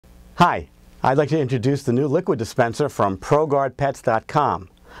Hi, I'd like to introduce the new liquid dispenser from ProGuardPets.com.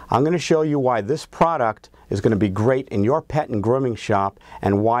 I'm going to show you why this product is going to be great in your pet and grooming shop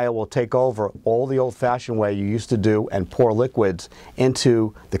and why it will take over all the old-fashioned way you used to do and pour liquids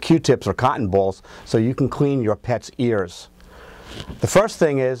into the Q-tips or cotton balls so you can clean your pet's ears. The first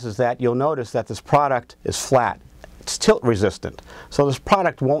thing is that you'll notice that this product is flat. It's tilt resistant, so this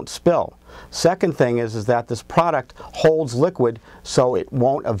product won't spill. Second thing is that this product holds liquid so it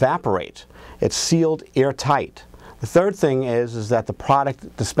won't evaporate. It's sealed airtight. The third thing is that the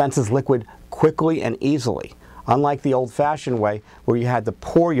product dispenses liquid quickly and easily, unlike the old-fashioned way where you had to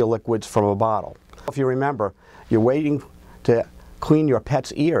pour your liquids from a bottle. If you remember, you're waiting to clean your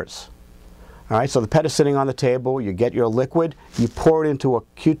pet's ears. All right, so the pet is sitting on the table, you get your liquid, you pour it into a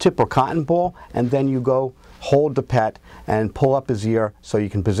Q-tip or cotton ball, and then you go hold the pet and pull up his ear so you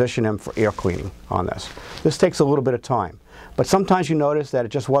can position him for ear cleaning on this. This takes a little bit of time, but sometimes you notice that it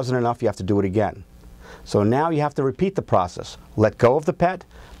just wasn't enough, you have to do it again. So now you have to repeat the process. Let go of the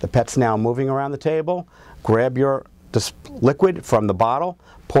pet's now moving around the table, grab your liquid from the bottle,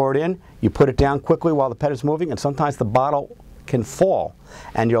 pour it in, you put it down quickly while the pet is moving, and sometimes the bottle can fall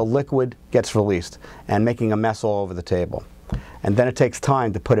and your liquid gets released and making a mess all over the table. And then it takes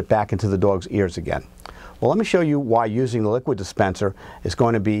time to put it back into the dog's ears again. Well, let me show you why using the liquid dispenser is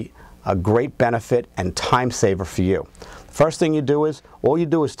going to be a great benefit and time saver for you. The first thing you do is, all you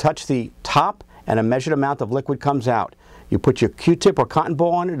do is touch the top and a measured amount of liquid comes out. You put your Q-tip or cotton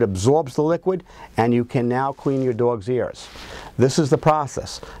ball on it, it absorbs the liquid, and you can now clean your dog's ears. This is the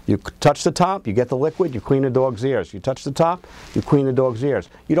process. You touch the top, you get the liquid, you clean the dog's ears. You touch the top, you clean the dog's ears.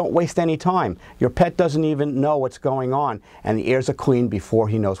 You don't waste any time. Your pet doesn't even know what's going on, and the ears are clean before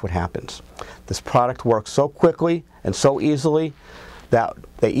he knows what happens. This product works so quickly and so easily that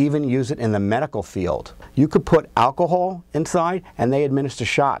they even use it in the medical field. You could put alcohol inside and they administer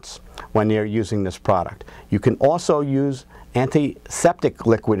shots when they're using this product. You can also use antiseptic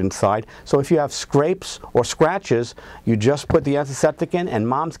liquid inside, so if you have scrapes or scratches, you just put the antiseptic in, and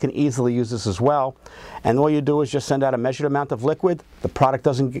moms can easily use this as well. And all you do is just send out a measured amount of liquid. The product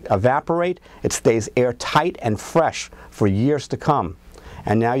doesn't evaporate. It stays airtight and fresh for years to come.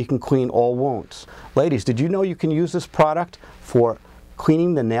 And now you can clean all wounds. Ladies, did you know you can use this product for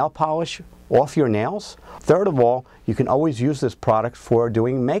cleaning the nail polish off your nails? Third of all, you can always use this product for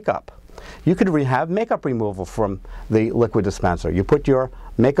doing makeup. You could have makeup removal from the liquid dispenser. You put your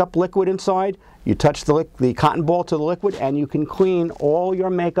makeup liquid inside, you touch the cotton ball to the liquid, and you can clean all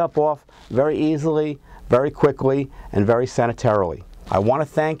your makeup off very easily, very quickly, and very sanitarily. I want to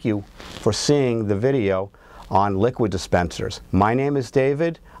thank you for seeing the video on liquid dispensers. My name is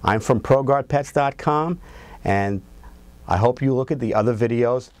David. I'm from ProGuardPets.com, and I hope you look at the other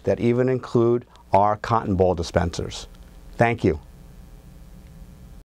videos that even include our cotton ball dispensers. Thank you.